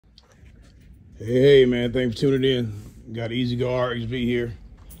Hey man, thanks for tuning in. Got EZGO RXV here.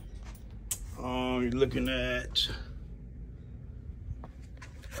 You're looking at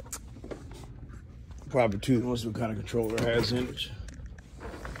probably let's see what kind of controller it has in it.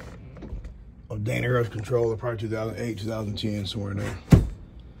 A Dana Earth controller, probably 2008, 2010, somewhere in there.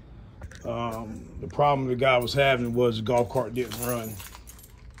 The problem the guy was having was the golf cart didn't run.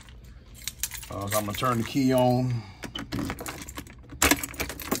 So I'm gonna turn the key on,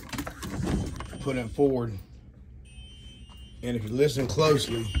 put it forward, and if you listen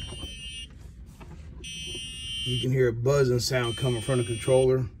closely, you can hear a buzzing sound coming from the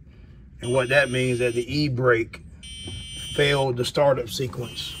controller. And what that means is that the e-brake failed the startup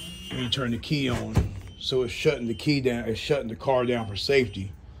sequence when you turn the key on. So it's shutting the key down, it's shutting the car down for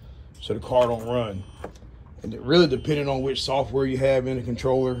safety, so the car don't run. And it really depending on which software you have in the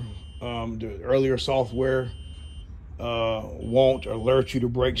controller, the earlier software won't alert you to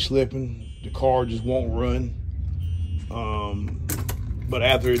brake slipping. The car just won't run. But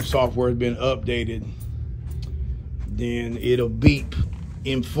after the software has been updated, then it'll beep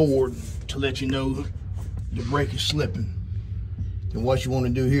in forward to let you know the brake is slipping. And what you want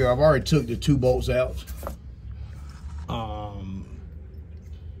to do here, I've already took the 2 bolts out. Then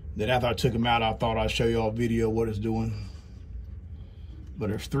after I took them out, I thought I'd show you all a video of what it's doing. But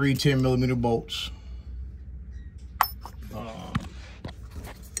there's 3 10mm bolts.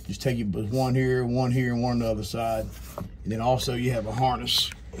 Just take it, one here, and one on the other side. And then also you have a harness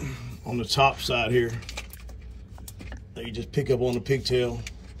on the top side here that you just pick up on the pigtail.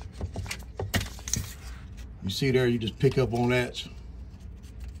 You see there, you just pick up on that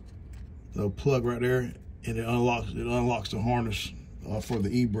little plug right there, and it unlocks the harness for the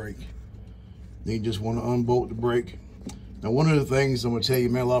e-brake. Then you just want to unbolt the brake. Now, one of the things I'm gonna tell you,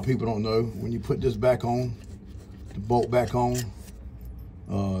 man, a lot of people don't know, when you put this back on, the bolt back on,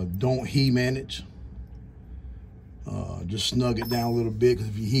 don't he-man it. Just snug it down a little bit, because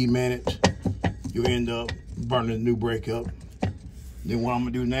if you he-man it, you'll end up burning the new brake up. Then what I'm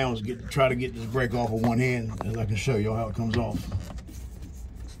gonna do now is try to get this brake off with one hand, as I can show you how it comes off.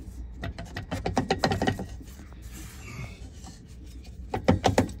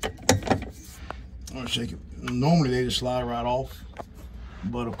 I'm gonna shake it. Normally they just slide right off,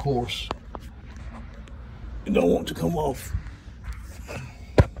 but of course, you don't want it to come off.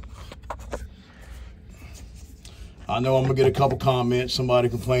 I know I'm gonna get a couple comments, somebody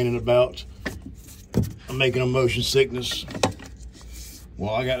complaining about I'm making a motion sickness.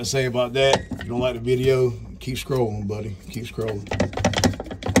 Well, I got to say about that, if you don't like the video, keep scrolling, buddy. Keep scrolling.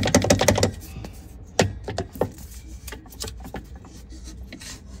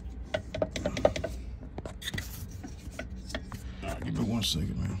 All right, give me 1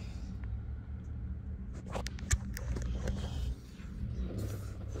 second, man.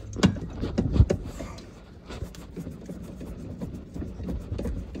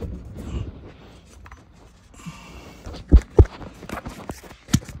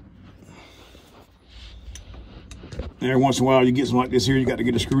 Every once in a while you get something like this here, you got to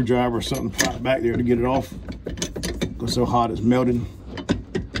get a screwdriver or something put back there to get it off. It's so hot it's melting.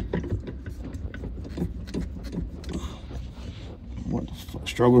 What the fuck?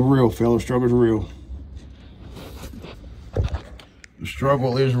 Struggle's real, fellas. Struggle's real. The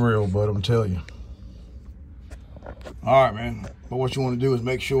struggle is real, but I'm telling you. All right, man. But what you want to do is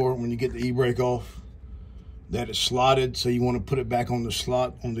make sure when you get the e-brake off that it's slotted. So you want to put it back on the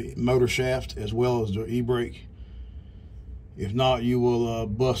slot on the motor shaft as well as the e-brake. If not, you will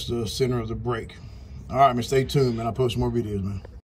bust the center of the brake. All right, man, stay tuned, man. I'll post more videos, man.